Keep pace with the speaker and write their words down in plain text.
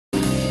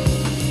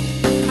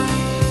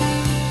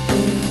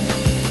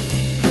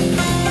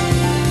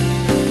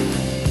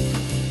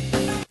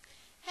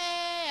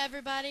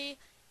everybody,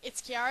 it's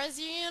Kiara's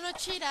Yuno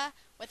Cheetah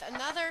with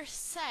another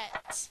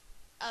set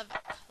of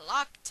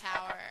Clock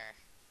Tower.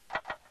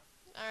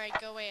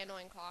 Alright, go away,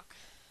 annoying clock.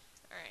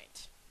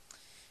 Alright.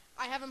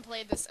 I haven't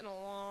played this in a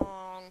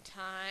long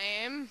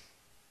time.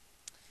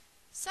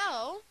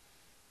 So,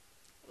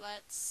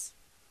 let's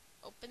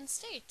open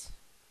state.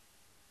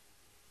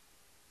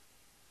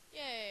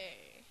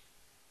 Yay.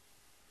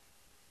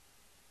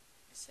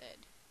 I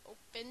said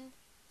open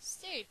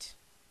state.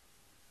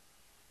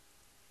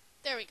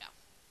 There we go.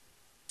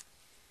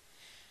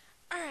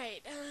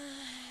 Alright,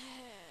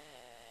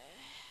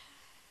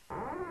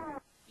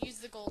 use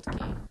the gold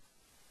key.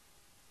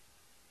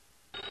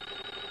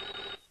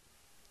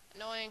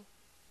 Annoying.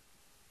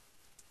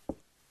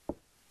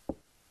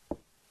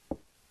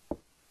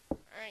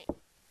 Alright,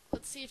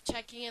 let's see if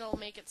checking it'll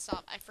make it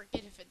stop. I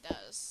forget if it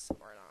does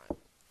or not.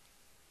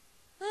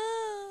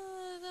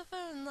 The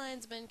phone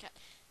line's been cut.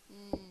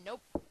 Nope.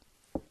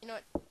 You know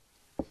what?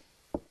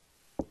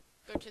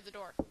 Go to the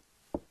door.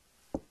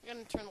 You're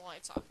gonna turn the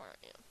lights off, aren't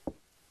you?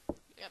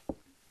 Yep.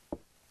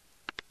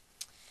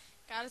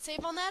 Gotta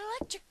save on that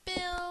electric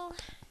bill.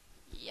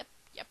 Yep.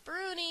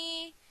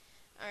 Yupperooni.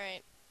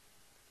 Alright.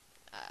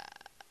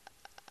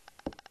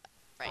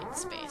 Right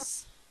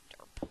space.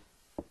 Derp.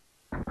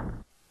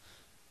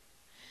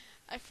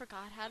 I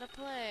forgot how to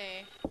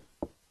play.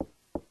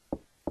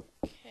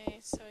 Okay,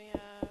 so yeah.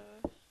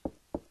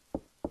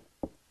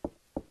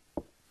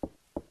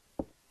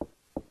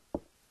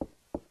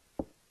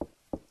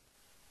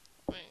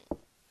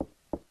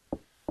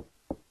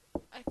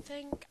 I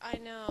think I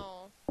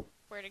know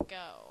where to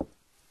go.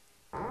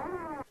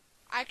 I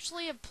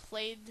actually have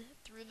played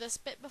through this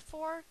bit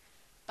before,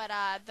 but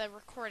the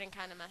recording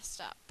kind of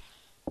messed up.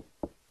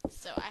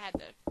 So I had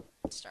to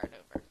start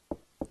over.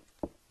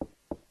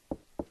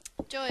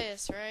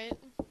 Joyous, right?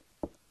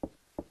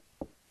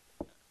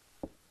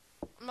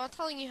 I'm not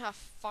telling you how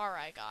far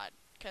I got,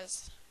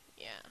 because,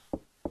 yeah.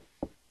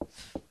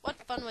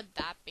 What fun would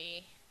that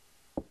be?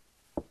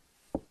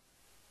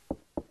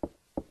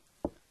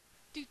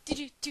 Do do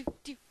do do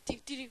do do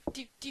do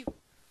do do.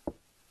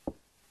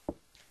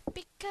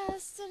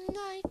 Because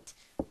tonight,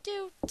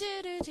 do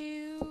do do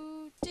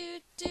do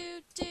do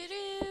do do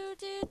do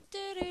do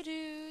do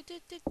do do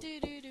do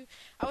do do.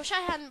 I wish I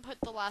hadn't put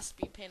the last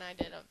speed paint I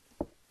did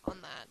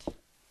on that.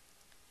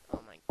 Oh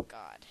my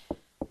god.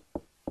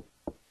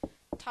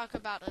 Talk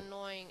about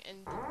annoying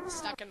and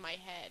stuck in my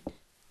head.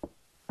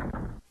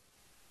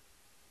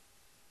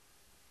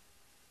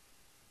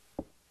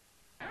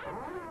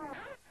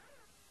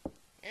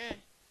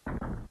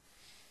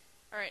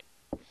 Alright.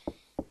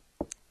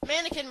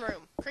 Mannequin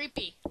room.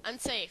 Creepy.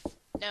 Unsafe.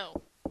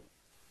 No.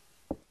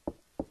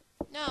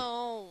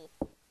 No.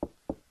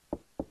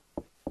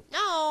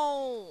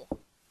 No!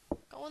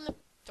 Go in the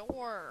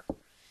door.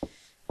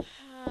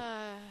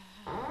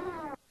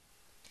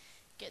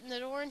 Get in the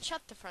door and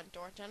shut the front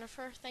door,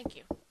 Jennifer. Thank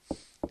you.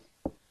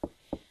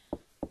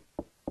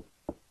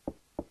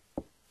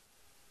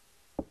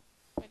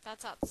 Wait,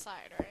 that's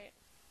outside, right?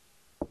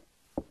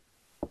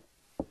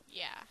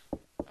 Yeah.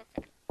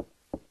 Okay.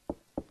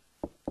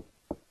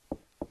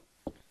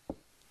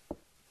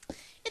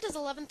 It is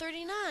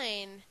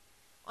 11:39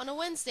 on a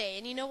Wednesday,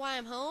 and you know why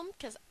I'm home?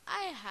 Because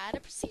I had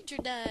a procedure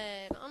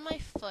done on my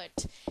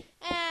foot.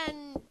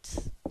 And,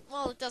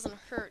 well, it doesn't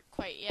hurt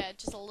quite yet,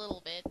 just a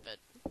little bit, but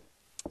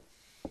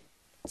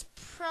it's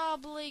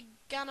probably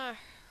gonna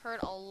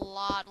hurt a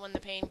lot when the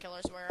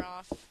painkillers wear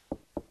off.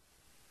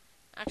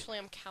 Actually,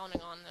 I'm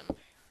counting on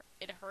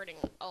it hurting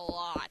a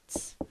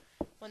lot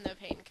when the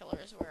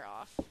painkillers wear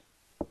off.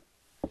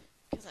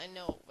 Because I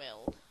know it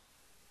will.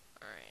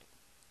 Alright.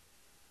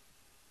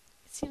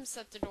 It seems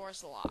that the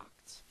door's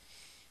locked.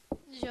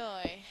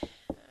 Joy.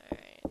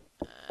 Alright.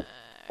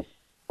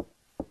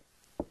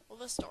 Will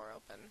this door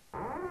open?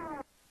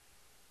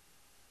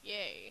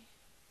 Yay.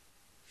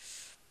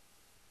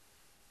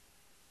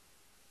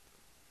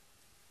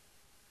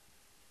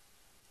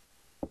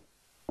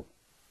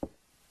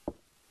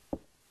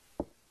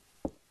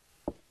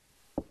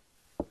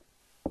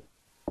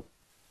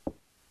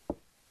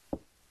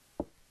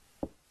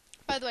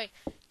 By the way,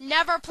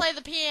 never play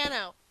the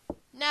piano.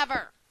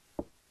 Never.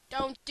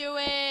 Don't do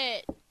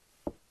it.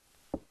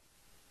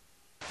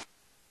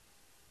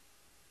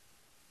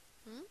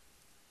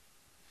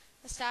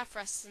 The staff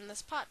rests in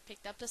this pot.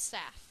 Picked up the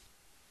staff.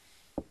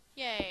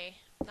 Yay.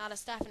 Not a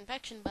staph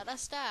infection, but a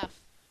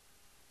staff.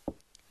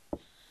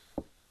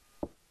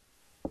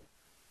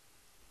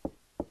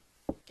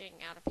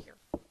 Getting out of here.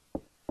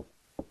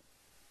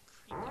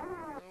 Creepy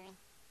room.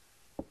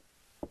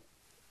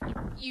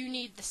 You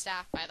need the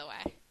staff, by the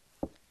way.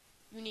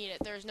 You need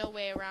it. There's no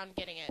way around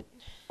getting it.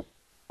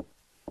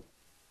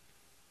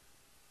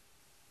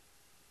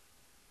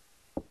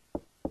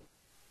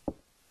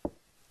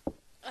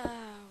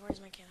 Where's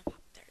my can of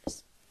pop? There it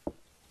is.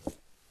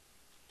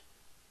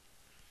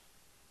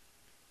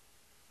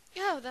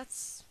 Oh,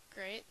 that's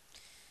great.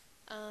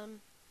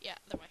 Yeah,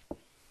 other way.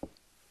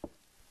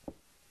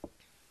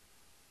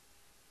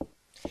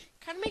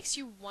 Kind of makes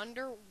you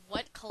wonder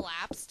what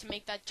collapsed to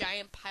make that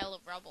giant pile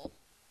of rubble.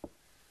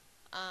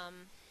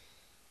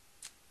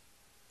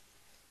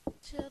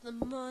 Till the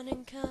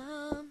morning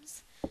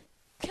comes.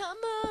 Come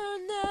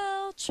on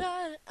now,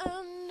 try to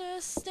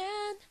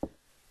understand.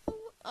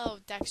 Oh,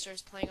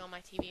 Dexter's playing on my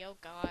TV. Oh,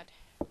 God.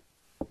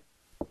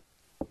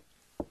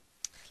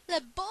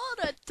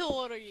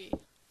 Laboratory.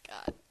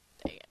 God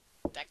dang it.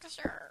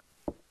 Dexter.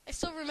 I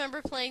still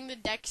remember playing the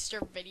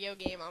Dexter video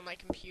game on my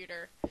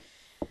computer.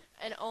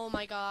 And oh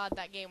my God,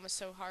 that game was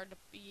so hard to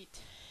beat.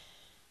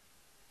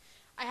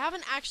 I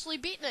haven't actually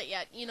beaten it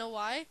yet. You know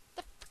why?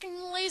 The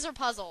freaking laser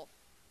puzzle.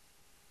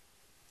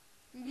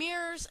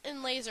 Mirrors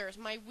and lasers,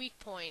 my weak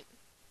point.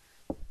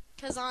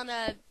 Because on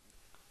the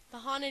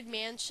Haunted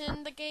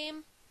Mansion, the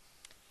game,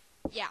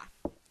 yeah,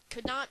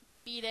 could not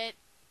beat it.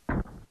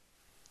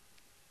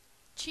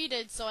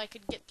 Cheated so I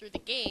could get through the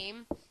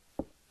game,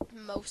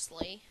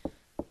 mostly,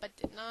 but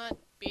did not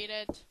beat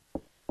it.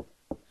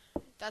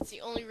 That's the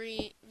only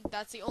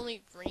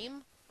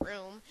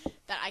room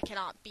that I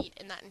cannot beat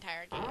in that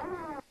entire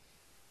game.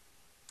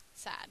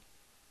 Sad.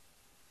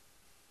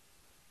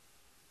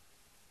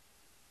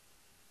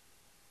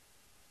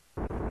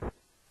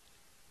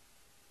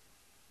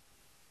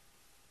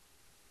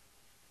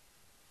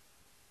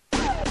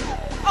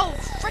 Oh,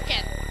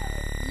 frickin'!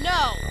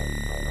 No!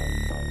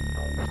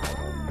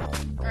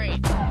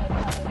 Great.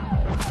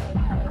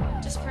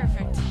 Just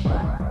perfect.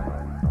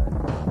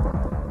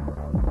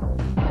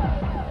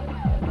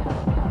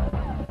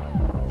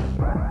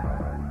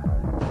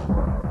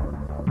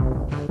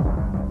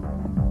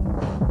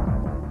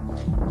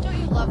 Don't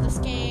you love this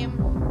game?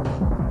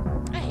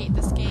 I hate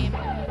this game.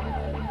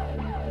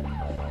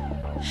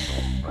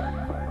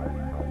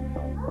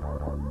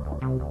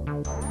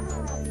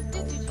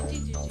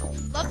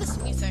 Love this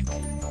music.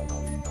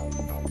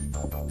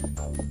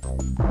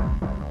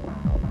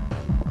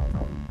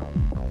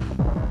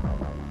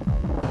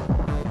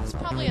 It's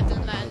probably at the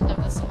end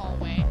of this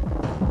hallway.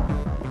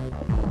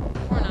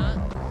 Or not.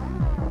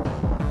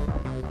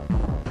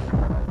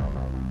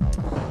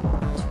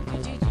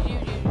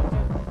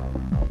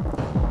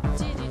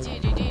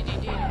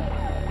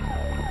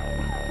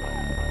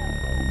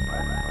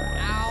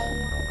 Ow.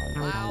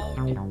 Loud.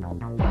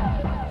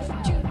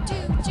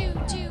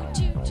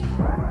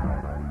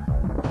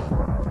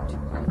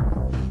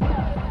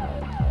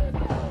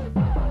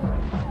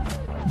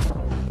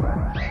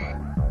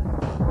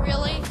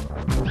 Really?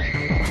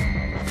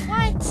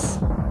 What?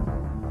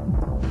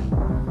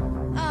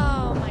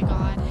 Oh my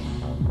God.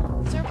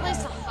 Is there a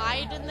place to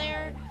hide in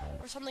there?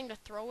 Or something to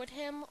throw at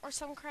him? Or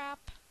some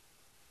crap?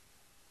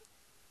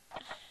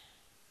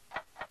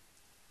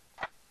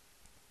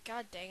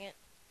 God dang it.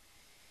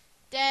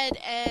 Dead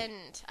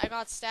end. I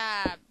got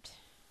stabbed.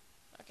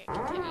 Okay,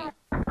 continue.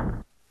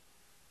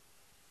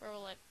 Where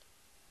will it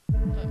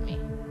put me?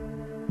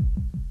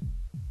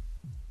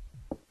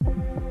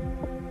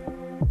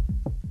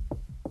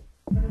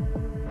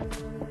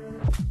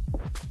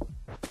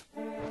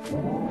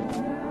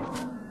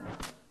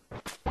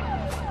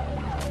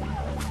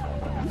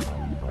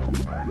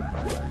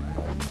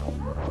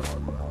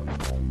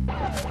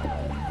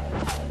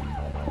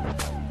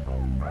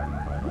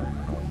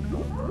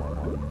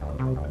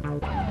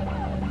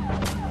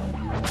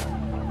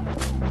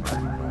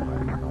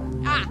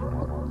 Ah!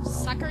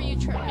 Sucker, you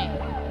tripped me.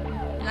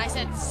 And I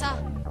said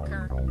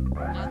sucker,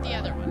 not the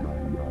other one.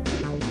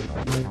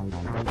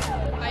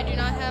 I do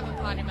not have a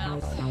potty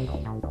mouth.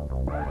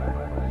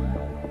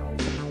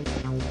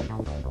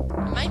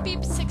 I might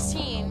be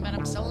 16, but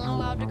I'm still not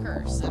allowed to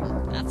curse,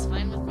 and that's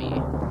fine with me.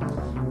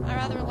 I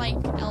rather like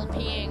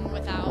LPing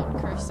without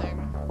cursing.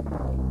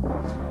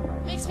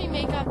 Makes me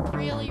make up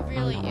really,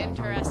 really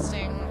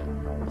interesting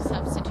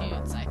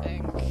substitutes, I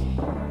think.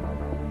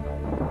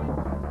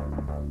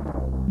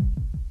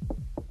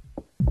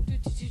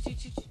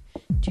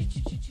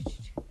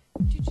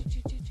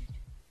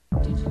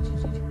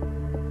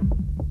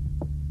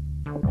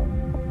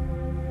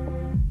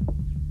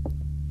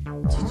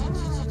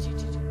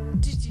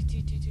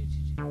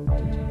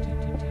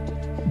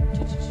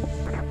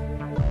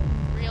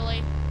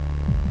 Really?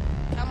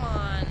 Come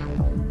on.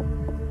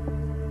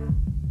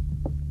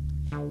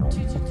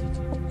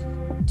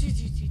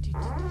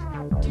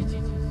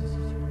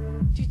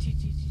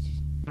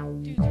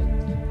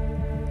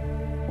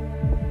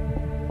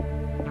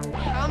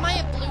 How am I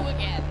at blue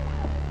again?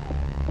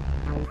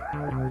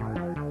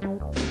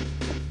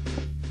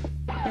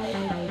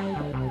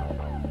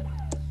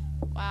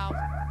 Wow,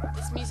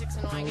 this music's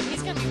annoying. And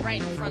he's gonna be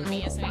right in front of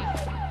me, isn't he?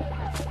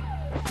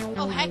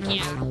 Oh, heck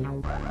yeah.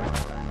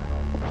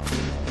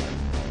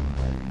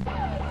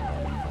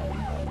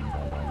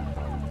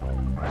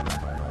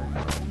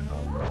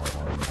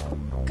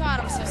 God,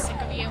 I'm so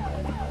sick of you.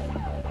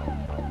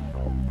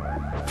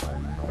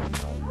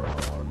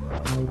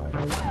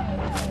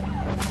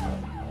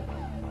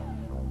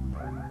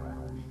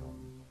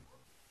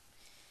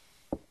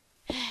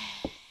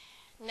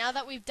 Now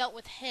that we've dealt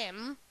with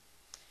him,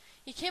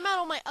 he came out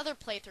on my other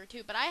playthrough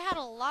too, but I had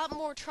a lot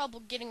more trouble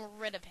getting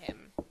rid of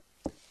him.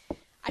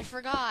 I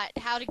forgot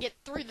how to get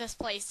through this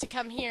place to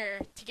come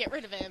here to get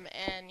rid of him,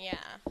 and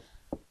yeah.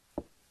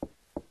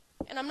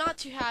 And I'm not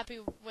too happy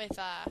with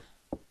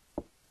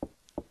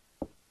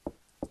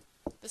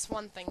this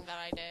one thing that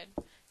I did.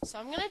 So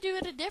I'm gonna do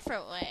it a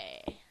different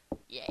way.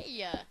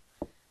 Yeah.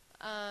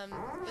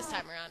 This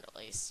time around at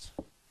least.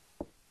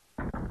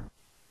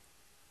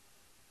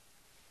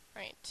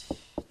 Right,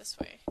 this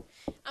way.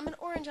 I'm an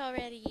orange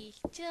already.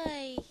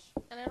 Joy!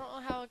 And I don't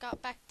know how I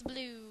got back to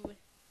blue.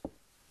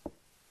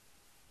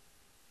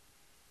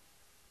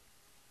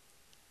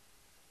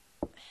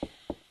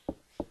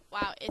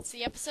 Wow, it's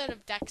the episode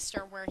of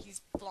Dexter where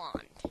he's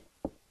blonde.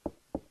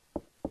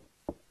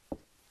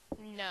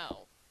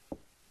 No.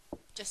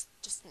 Just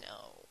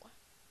no.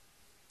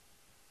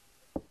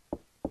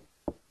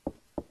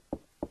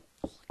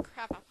 Holy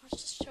crap, I watched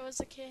this show as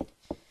a kid.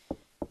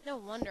 No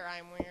wonder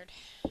I'm weird.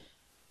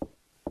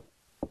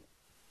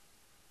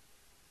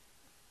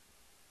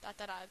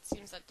 It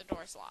seems that the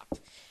door's locked.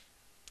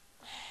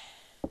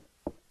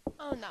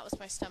 Oh, and that was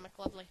my stomach,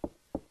 lovely.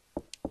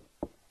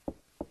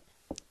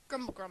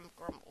 Grumble, grumble,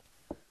 grumble.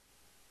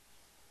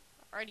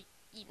 Already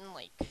eaten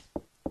like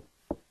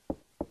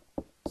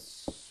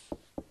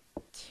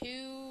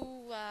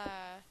 2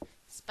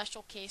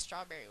 Special K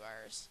strawberry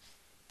bars.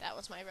 That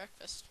was my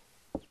breakfast.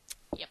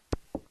 Yep.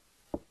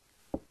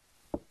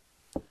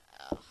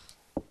 Ugh.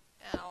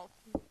 Ow.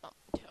 Bump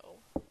toe.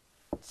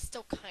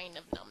 Still kind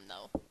of numb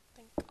though.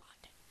 Thank God.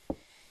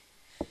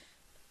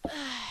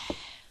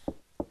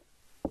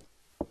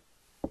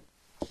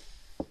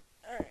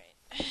 Alright.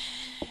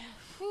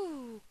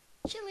 Whew.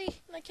 Chilly.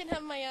 And I can't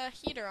have my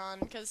heater on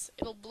because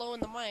it'll blow in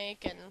the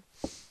mic, and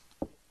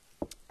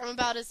I'm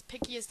about as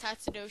picky as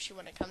Tatsudoshi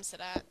when it comes to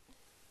that.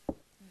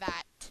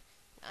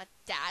 Not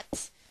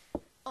that.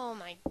 Oh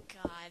my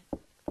god.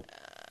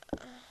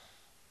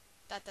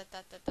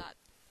 Dot.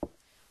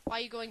 Why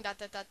are you going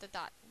dot.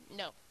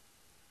 No.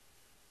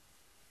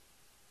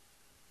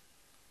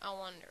 I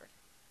wonder.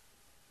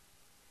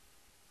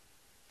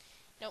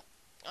 Nope.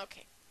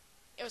 Okay.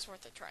 It was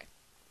worth a try.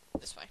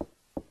 This way.